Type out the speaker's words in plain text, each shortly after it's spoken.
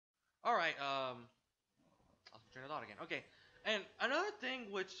All right. I'll turn it on again. Okay. And another thing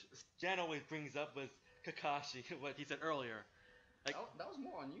which Jan always brings up was Kakashi, what he said earlier. Like, That was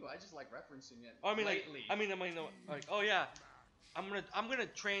more on you. I just like referencing it. oh, I mean, lately. like, oh yeah, I'm gonna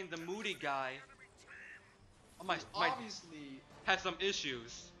train the moody guy. My obviously has some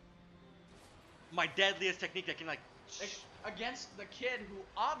issues. My deadliest technique that can like. against the kid who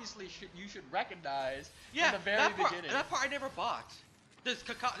obviously you should recognize Yeah, from the very that part, beginning. that part I never bought. Did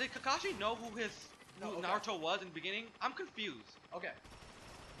Kakashi know who No, okay. Naruto was in the beginning? I'm confused. Okay,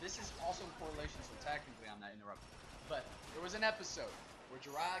 this is also in correlation, so technically I'm not interrupting. But there was an episode where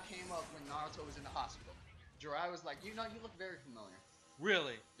Jiraiya came up when Naruto was in the hospital. Jiraiya was like, you look very familiar.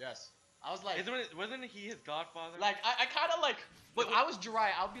 Really? Yes. I was like, Wasn't he his godfather? like I kind of like, But if I was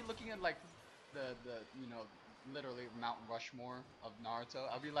Jiraiya, I'll be looking at like the literally Mount Rushmore of Naruto.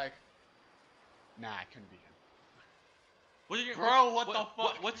 I'll be like, nah, it couldn't be him. Bro, what the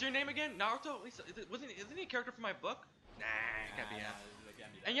fuck? What's your name again? Naruto? Isn't he a character from my book? Nah, it can't be him. It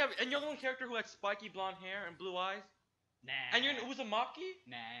can't be that. And you're the one character who had spiky blonde hair and blue eyes. Nah. And you're Uzumaki?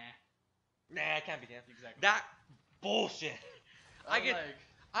 Nah. Nah, it can't be him. Exactly. That bullshit.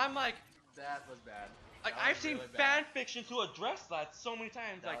 I'm like, that was bad. like That I've was seen really fan bad. fiction to address that so many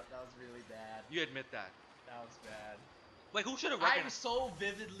times. That, Like, that was really bad. you admit that. That was bad. Like, who should have I recognized? so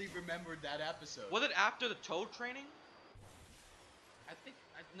vividly remembered that episode. Was it after the Toad training? I think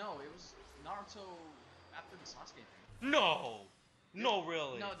no, it was Naruto after the Sasuke thing. No, no,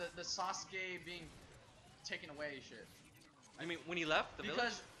 really. No, the Sasuke being taken away shit. I mean, when he left the village.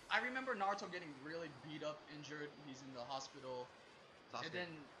 Because I remember Naruto getting really beat up, injured. He's in the hospital. Sasuke. And then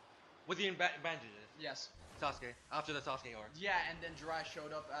With the bandages. yes, Sasuke. After the Sasuke arc. yeah, and then Jiraiya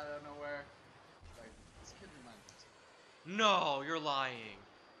showed up out of nowhere. Like, this kid reminds me. No, you're lying.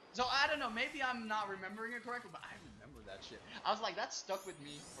 So I don't know, maybe I'm not remembering it correctly, but I remember that shit. I was like, that stuck with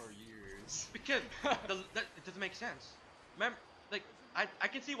me for years. Because it doesn't make sense. Remember, like, I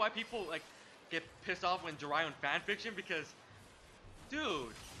can see why people like get pissed off when Jiraiya in fanfiction because,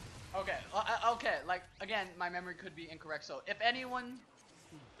 dude. Okay, okay, like, again, my memory could be incorrect, so if anyone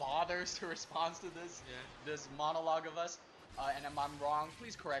bothers to respond to this, Yeah. this monologue of us, and if I'm wrong,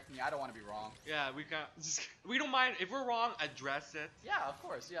 please correct me, I don't want to be wrong. Yeah, we don't mind if we're wrong. Address it. Yeah, of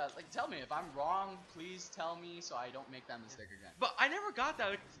course, yeah, like, tell me, if I'm wrong, please tell me so I don't make that mistake again. But I never got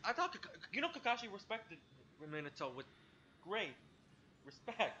that. I thought Kakashi respected Minato with great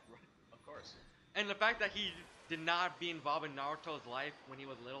respect, right? Of course. And the fact that he did not be involved in Naruto's life when he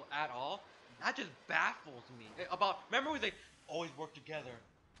was little at all, that just baffles me. Remember when they always work together?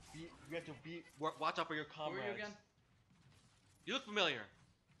 You have to watch out for your Who comrades. are you again? You look familiar.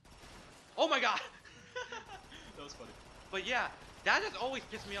 Oh my god. That was funny. But yeah, that just always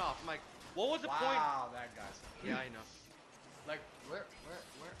pissed me off. I'm like, what was the point? Wow, that guy's. Yeah, I know. Like, where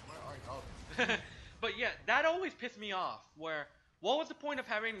are you? Oh. But yeah, that always pissed me off. What was the point of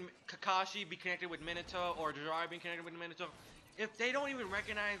having Kakashi be connected with Minato or Jiraiya being connected with Minato if they don't even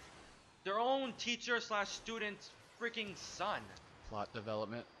recognize their own teacher / student's freaking son? Plot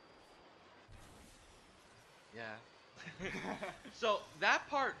development. Yeah. So that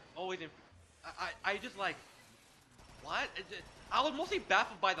part always, I just like, what? I was mostly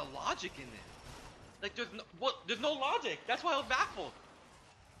baffled by the logic in it. Like there's no logic. That's why I was baffled.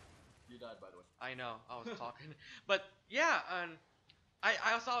 You died, by the way. I know, I was talking. But yeah, and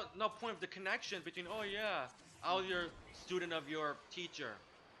I saw no point of the connection between, oh yeah, I was your student of your teacher.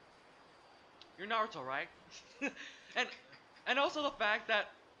 You're Naruto, right? and also the fact that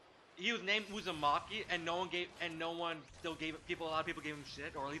he was named Uzumaki and a lot of people gave him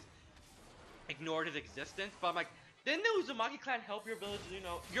shit, or at least ignored his existence. But I'm like, didn't the Uzumaki clan help your village? You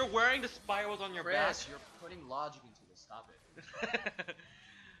know, you're wearing the spirals on your back. Chris, you're putting logic into this. Stop it.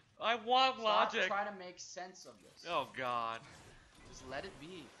 I want logic. Stop trying to make sense of this. Oh god. Just let it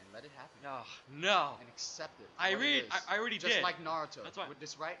be and let it happen. Oh, no. And accept it. I already did. Just like Naruto. That's why.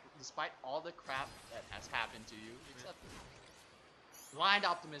 Despite all the crap that has happened to you, accept it. Blind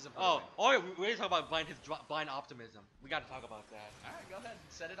optimism. Oh, yeah, we need to talk about blind optimism. We got to talk about that. All right, go ahead.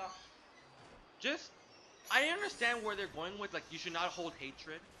 Set it off. I understand where they're going with, like, you should not hold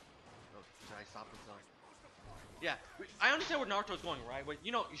hatred. Oh, should I stop this? Sorry. Yeah, I understand where Naruto's going, right? But,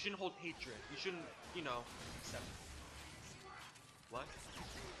 you shouldn't hold hatred. You shouldn't, Accept it. What?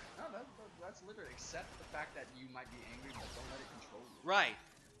 No, that's literally accept the fact that you might be angry, but don't let it control you. Right.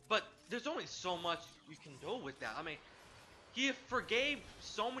 But there's only so much you can do with that. I mean, he forgave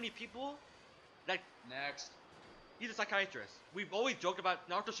so many people that Next. he's a psychiatrist. We've always joked about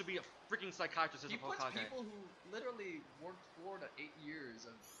Naruto should be a freaking psychiatrist as He a puts Hokage. people who literally worked 4 to 8 years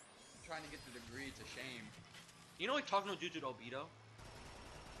of trying to get the degree to shame. You know, like talking to Jutsu Obito?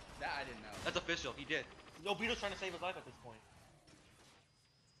 That I I didn't know. That's official. He did. Obito's trying to save his life at this point.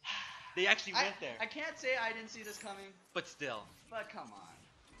 They actually went there. I can't say I didn't see this coming. But still. But come on.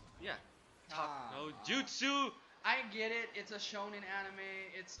 Yeah. No On. jutsu. I get it. It's a shonen anime.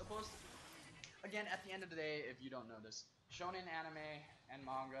 It's supposed to. Again, at the end of the day, if you don't know this, shonen anime and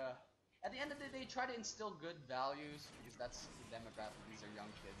manga, at the end of the day, try to instill good values because that's the demographic. These are young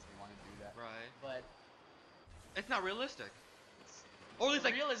kids. They want to do that. Right. But it's not realistic. Or at least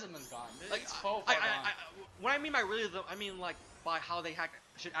like realism is gone. Like it's faux gone. when I mean by realism, I mean like by how they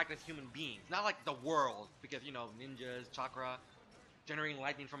should act as human beings, not like the world. Because you know, ninjas, chakra, generating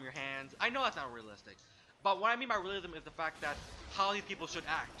lightning from your hands. I know that's not realistic. But what I mean by realism is the fact that how these people should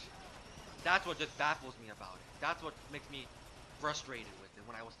act. That's what just baffles me about it. That's what makes me frustrated with it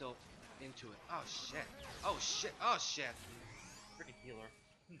when I was still into it. Oh shit. Oh shit. Oh shit. Freaking healer.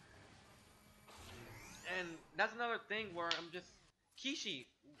 And that's another thing where I'm just, Kishi,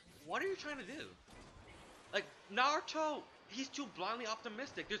 what are you trying to do? Like Naruto, he's too blindly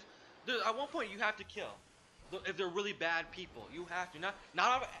optimistic. There's at one point you have to kill. If they're really bad people, you have to.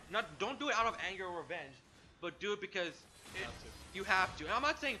 Don't do it out of anger or revenge, but do it because you have to. And I'm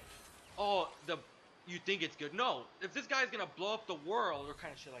not saying, oh, you think it's good. No, if this guy's gonna blow up the world or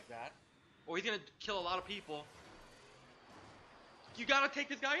kind of shit like that, or he's gonna kill a lot of people, you gotta take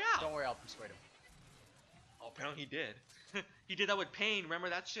this guy out. Don't worry, I'll persuade him. Oh, apparently he did. He did that with pain. Remember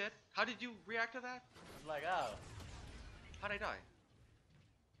that shit? How did you react to that? I was like, oh. How'd I die?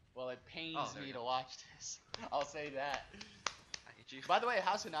 Well, it pains me to watch this. I'll say that. I hate you. By the way,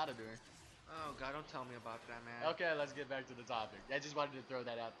 how's Hinata doing? Oh god, don't tell me about that, man. Okay, let's get back to the topic. I just wanted to throw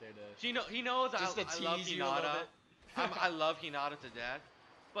that out there to. He knows just I love tease you a little Hinata. bit. I love Hinata to death.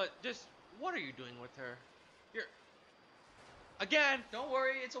 But just, what are you doing with her? Again. Don't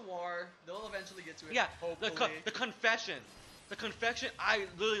worry, it's a war. They'll eventually get to it. Yeah, hopefully. the confession. The confession, I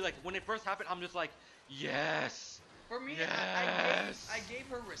literally, like, when it first happened, I'm just like, yes. For me, yes. I gave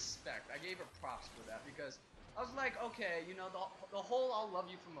her respect. I gave her props for that because I was like, okay, you know, the whole "I'll love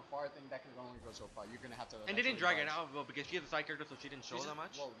you from afar" thing that can only go so far. You're gonna have to. And they didn't drag it out, well, because she has a side character, so she didn't show that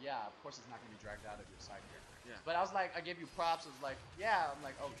much. Well, yeah, of course it's not gonna be dragged out of your side character. Yeah. But I was like, I gave you props. I was like, yeah. I'm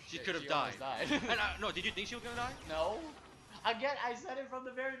like, oh shit. She could have died. And no, did you think she was gonna die? No. Again, I said it from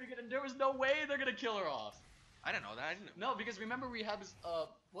the very beginning. There was no way they're gonna kill her off. I didn't know that. I didn't. No, because remember we had this.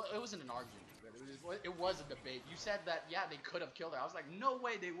 Well, it wasn't an argument. It was a debate. You said that yeah, they could have killed her. I was like, no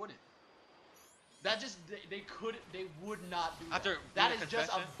way, they wouldn't. That just they would not do that. That is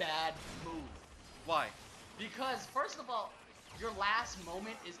just a bad move. Why? Because first of all, your last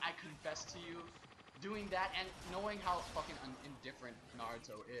moment is I confess to you. Doing that and knowing how fucking indifferent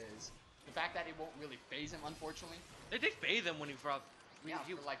Naruto is, the fact that it won't really phase him, unfortunately. They did phase him when he brought. Yeah,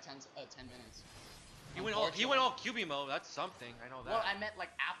 for like 10 minutes. He went all QB mode. That's something. I know that. Well, I meant like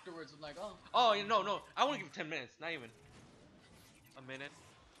afterwards. I'm like, oh. Oh no! I want to give him 10 minutes. Not even a minute.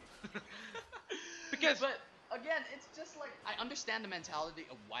 But again, it's just like I understand the mentality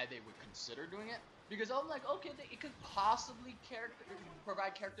of why they would consider doing it. Because I'm like, okay, it could possibly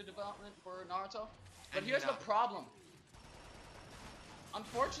provide character development for Naruto. But here's the problem.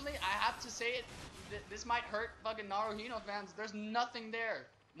 Unfortunately, I have to say it. This might hurt fucking Naruto fans. There's nothing there.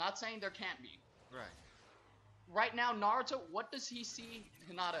 Not saying there can't be. Right. Right now, Naruto, what does he see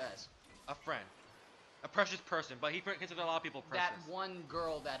Hinata as? A friend. A precious person. But he considers a lot of people precious. That one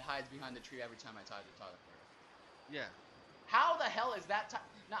girl that hides behind the tree every time I try to talk to her. Yeah. How the hell is that?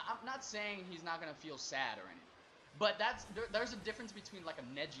 Now, I'm not saying he's not gonna feel sad or anything, but there's a difference between like a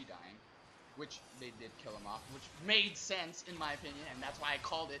Neji dying, which they did kill him off, which made sense in my opinion, and that's why I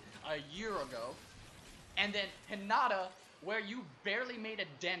called it a year ago, and then Hinata, where you barely made a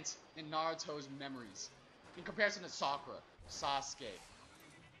dent in Naruto's memories, in comparison to Sakura, Sasuke,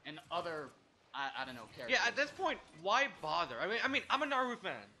 and other I don't know characters. Yeah, at this point, why bother? I mean, I'm a Naruto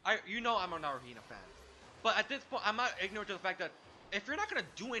fan. I'm a Naruto fan. But at this point, I'm not ignorant to the fact that if you're not gonna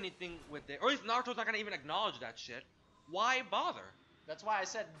do anything with it, or at least Naruto's not gonna even acknowledge that shit, why bother? That's why I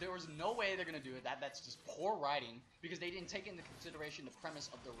said there was no way they're gonna do it. That's just poor writing because they didn't take into consideration the premise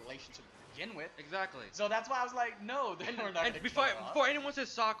of the relationship to begin with. Exactly. So that's why I was like, no, they're not gonna before anyone says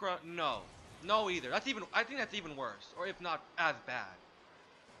Sakura, no either. I think that's even worse, or if not as bad.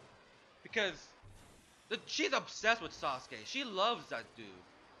 Because she's obsessed with Sasuke. She loves that dude.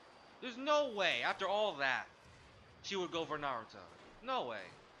 There's no way, after all that, she would go for Naruto. No way.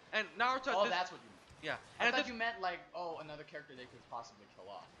 And Naruto... Oh, that's what you meant. Yeah. I thought you meant, like, oh, another character they could possibly kill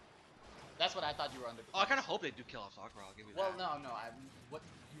off. That's what I thought you were under. Oh, I kind of hope they do kill off Sakura, I'll give you that. Well, no. What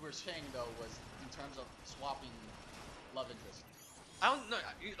you were saying, though, was in terms of swapping love interest. I don't know.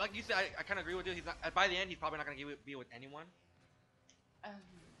 Like you said, I kind of agree with you. He's not, by the end, he's probably not going to be with anyone.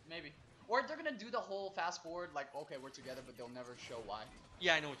 Maybe. Or they're gonna do the whole fast forward, like, okay, we're together, but they'll never show why.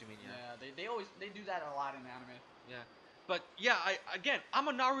 Yeah, I know what you mean. Yeah. Yeah, they always do that a lot in anime. Yeah. But yeah, I'm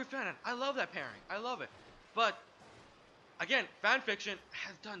a Naruto fan. And I love that pairing. I love it. But again, fan fiction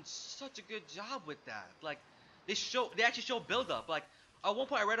has done such a good job with that. Like, they actually show build up. Like, at one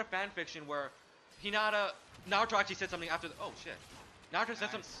point I read a fan fiction where Naruto actually said something after oh shit. Naruto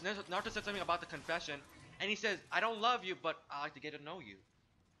said something about the confession, and he says, "I don't love you, but I like to get to know you.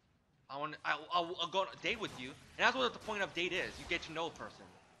 I'll go on a date with you." And that's what the point of date is. You get to know a person.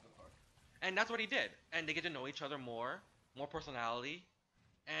 And that's what he did. And they get to know each other more personality,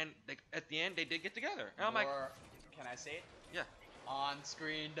 and at the end they did get together. And I'm like, can I say it? Yeah.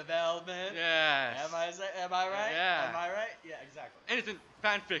 On-screen development. Yes. Am I right? Yeah. Am I right? Yeah, exactly. And it's in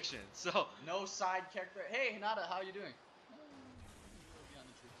fan fiction, so no side character. Hey, Hinata, how you doing?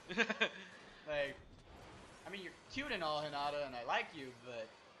 Like, I mean, you're cute and all, Hinata, and I like you, but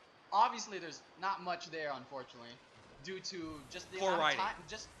obviously there's not much there, unfortunately, due to just the poor amount writing. of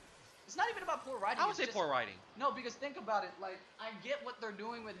time. It's not even about poor writing. I would say poor writing. No, because think about it. Like, I get what they're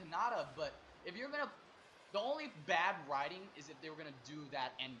doing with Hinata, but if you're gonna, the only bad writing is if they were gonna do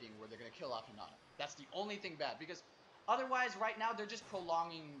that ending where they're gonna kill off Hinata. That's the only thing bad, because otherwise, right now they're just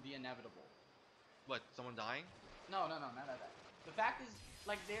prolonging the inevitable. What? Someone dying? No, none of that. The fact is,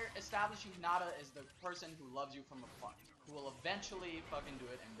 like, they're establishing Hinata as the person who loves you from afar, who will eventually fucking do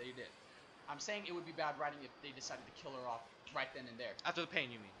it, and they did. I'm saying it would be bad writing if they decided to kill her off right then and there. After the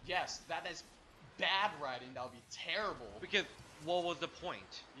pain, you mean? Yes, that is bad writing. That would be terrible. Because what was the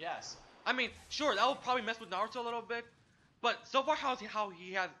point? Yes. I mean, sure, that will probably mess with Naruto a little bit, but so far how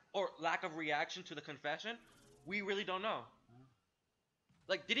he has, or lack of reaction to the confession, we really don't know.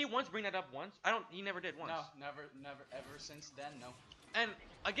 Like, did he once bring that up once? He never did once. No, never, ever since then, no. And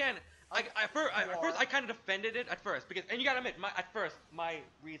again, at first I kind of defended it at first, because, and you gotta admit, at first my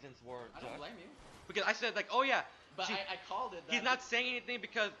reasons were I don't blame you. because I said, like, oh yeah, but I called it. He's not saying anything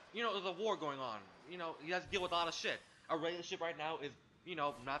because, you know, there's a war going on. You know, he has to deal with a lot of shit. A relationship right now is, you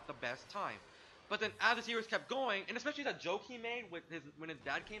know, not the best time. But then as the series kept going, and especially that joke he made with when his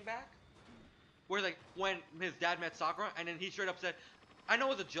dad came back, where, like, when his dad met Sakura, and then he straight up said, I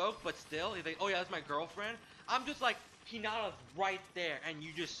know it's a joke, but still, he's like, oh yeah, that's my girlfriend. I'm just like, Hinata's right there, and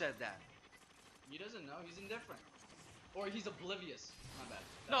you just said that. He doesn't know. He's indifferent. Or he's oblivious. My bad.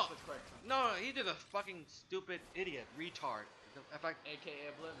 No. That's correct. No, he's just a fucking stupid idiot, retard.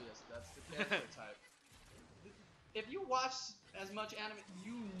 AKA oblivious. That's the character type. If you watch as much anime,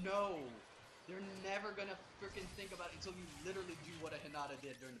 you know they're never gonna freaking think about it until you literally do what a Hinata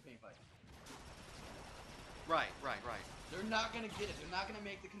did during the paint fight. Right. They're not gonna get it. They're not gonna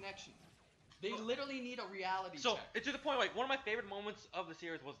make the connection. They literally need a reality check. So it's to the point, like, one of my favorite moments of the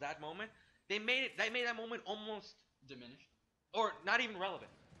series was that moment. They made that moment almost diminished, or not even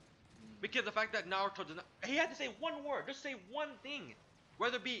relevant, because the fact that Naruto did not, he had to say one word, just say one thing,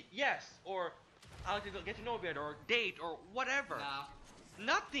 whether it be yes or I like to get to know a bit or date or whatever. Nah.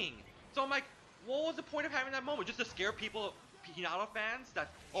 Nothing. So I'm like, what was the point of having that moment? Just to scare people, Hinata fans,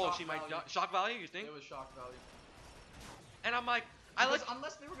 that she might die. Shock value, you think? It was shock value. And I'm like,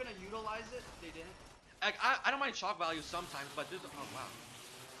 unless they were gonna utilize it, they didn't. Like, I don't mind shock value sometimes, but this, oh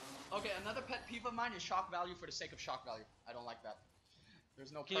wow. Okay, another pet peeve of mine is shock value for the sake of shock value. I don't like that.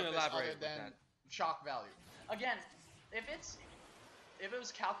 There's no Can you purpose elaborate other than shock value. Again, if it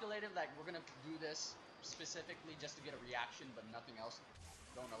was calculated, like, we're gonna do this specifically just to get a reaction but nothing else,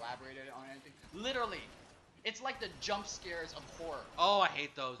 don't elaborate it on anything. Literally, it's like the jump scares of horror. Oh, I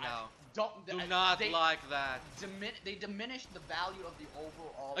hate those now. Do not like that. They diminish the value of the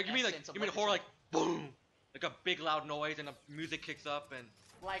overall. Like, you mean horror, like boom, like a big loud noise and the music kicks up and.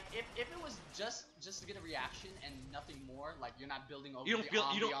 Like, if it was just to get a reaction and nothing more, like, you're not building over you don't the feel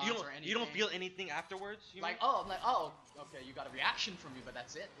ambiance or anything. You don't feel anything afterwards. Like, oh, okay, you got a reaction from me, but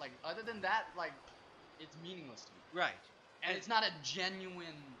that's it. Like, other than that, like, it's meaningless to me. Right. And it's not a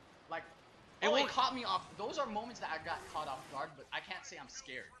genuine, like. It caught me off. Those are moments that I got caught off guard, but I can't say I'm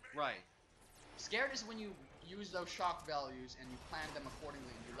scared. Right. Scared is when you use those shock values and you plan them accordingly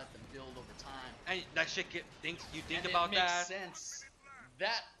and you let them build over time. And that shit you think and about that. It makes sense.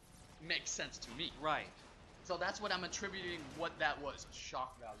 That makes sense to me. Right. So that's what I'm attributing what that was, a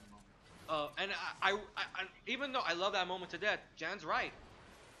shock value moment. And I even though I love that moment to death, Jan's right.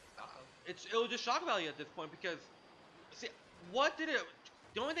 It was just shock value at this point because, see,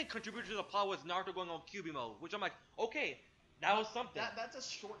 the only thing contributed to the plot was Naruto going on QB mode, which I'm like, okay, that was something. That's a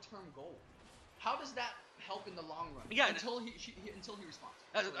short-term goal. How does that help in the long run? Yeah. Until he responds.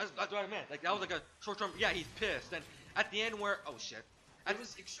 That's what I meant. Like, that was like a short-term. Yeah, he's pissed, and at the end where shit. It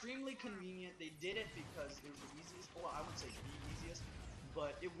was extremely convenient. They did it because it was the easiest. Well, I wouldn't say the easiest,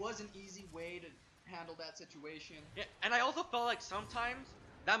 but it was an easy way to handle that situation. Yeah, and I also felt like sometimes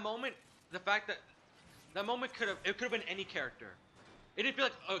that moment, the fact that that moment could have been any character. It didn't feel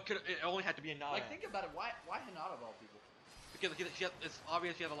like it only had to be Hinata. Like, think about it. Why Hinata of all people? Because it's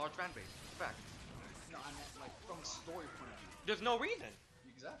obvious she has a large fan base. It's a fact. No, I meant like from a story point of view. There's no reason.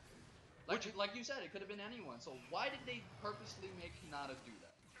 Exactly. Like you said, it could have been anyone. So why did they purposely make Hinata do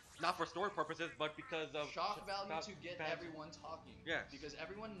that? Not for story purposes, but because of shock value to get everyone talking. Yes. Because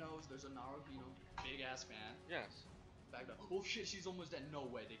everyone knows there's a Naruto big ass fan. Yes. Back up. Oh shit, she's almost dead. No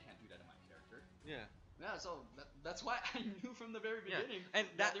way, they can't do that to my character. Yeah. Yeah, so that's why I knew from the very beginning and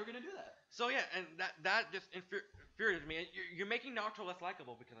that they were gonna do that. So yeah, and that just infuriated me. You're making Naruto less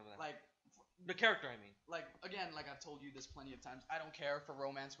likable because of that. Like the character, I mean. Like again, like I've told you this plenty of times. I don't care for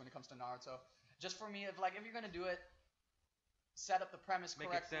romance when it comes to Naruto. Just for me, if you're gonna do it, set up the premise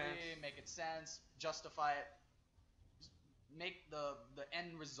correctly, make it sense, justify it, make the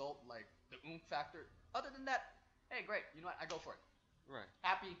end result like the oomph factor. Other than that, hey, great. You know what? I go for it. Right.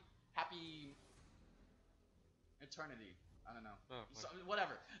 Happy eternity. I don't know. Oh, so,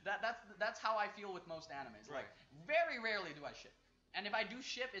 whatever. That's how I feel with most animes. Right. Like very rarely do I ship. And if I do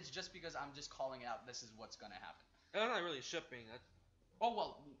ship, it's just because I'm just calling out this is what's gonna happen. That's not really shipping. That's oh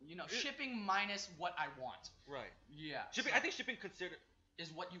well, shipping minus what I want. Right. Yeah. Shipping. So I think shipping considered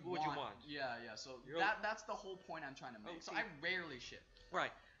is what you want. Yeah. So that's the whole point I'm trying to make. So I rarely ship.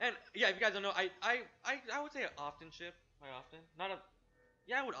 Right. And yeah, if you guys don't know, I would say I often ship. I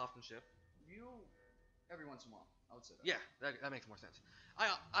would often ship. You every once in a while, I would say that. Yeah, that makes more sense.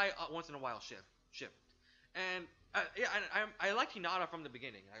 I once in a while ship. And I liked Hinata from the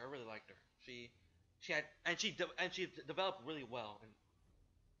beginning. I really liked her. She developed really well. And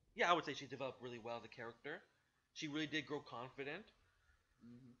yeah, I would say she developed really well as a character. She really did grow confident.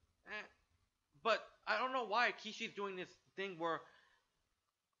 Mm-hmm. But I don't know why Kishi's doing this thing where.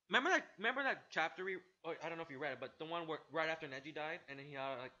 Remember that chapter I don't know if you read it, but the one where right after Neji died and then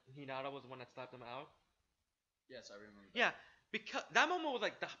Hinata was the one that slapped him out. Yes, I remember. Yeah. Because that moment was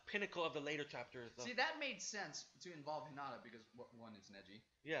like the pinnacle of the later chapters. See, that made sense to involve Hinata because one is Neji.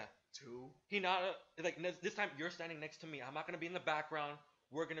 Yeah. Two. Hinata, like this time you're standing next to me. I'm not gonna be in the background.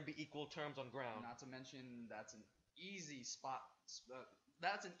 We're gonna be equal terms on ground. Not to mention that's an easy spot.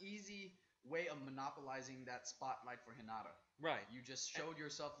 That's an easy way of monopolizing that spotlight for Hinata. Right. You just showed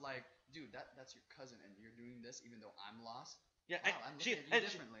yourself like, dude, that's your cousin, and you're doing this even though I'm lost. Yeah. Wow, I'm looking at you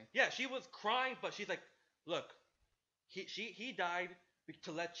differently. She was crying, but she's like, look. He died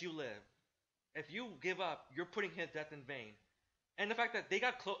to let you live. If you give up, you're putting his death in vain. And the fact that they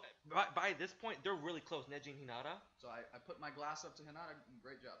got close by this point, they're really close, Neji and Hinata. So I put my glass up to Hinata.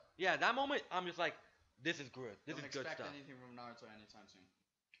 Great job. Yeah, that moment I'm just like, this is good. This is good stuff. Don't expect anything from Naruto anytime soon.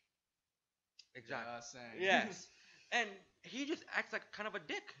 Exactly. Just saying. Yes. And he just acts like kind of a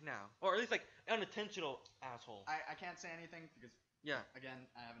dick now, or at least like unintentional asshole. I can't say anything because again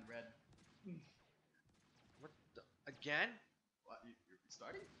I haven't read. What the? Again? What? You're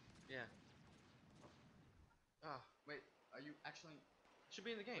starting? Yeah. Oh. Wait, are you actually... Should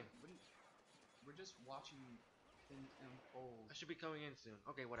be in the game. We're just watching things unfold. I should be coming in soon.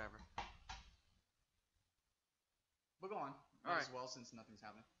 Okay, whatever. But go on. Might as well since nothing's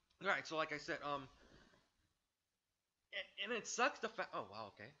happening. Alright, so like I said, and it sucks the fact... Oh,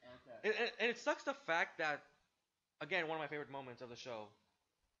 wow, okay. And it sucks the fact that, again, one of my favorite moments of the show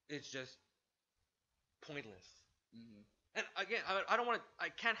is just pointless. Mm-hmm. And again, I don't want to. I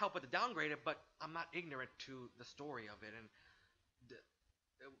can't help but to downgrade it, but I'm not ignorant to the story of it, and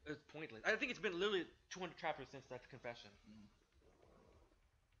it's pointless. I think it's been literally 200 chapters since that confession. Mm-hmm.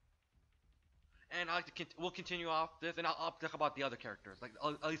 And I like to we'll continue off this, and I'll talk about the other characters, like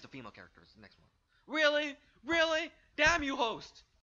at least the female characters, the next one. Really, damn you, host.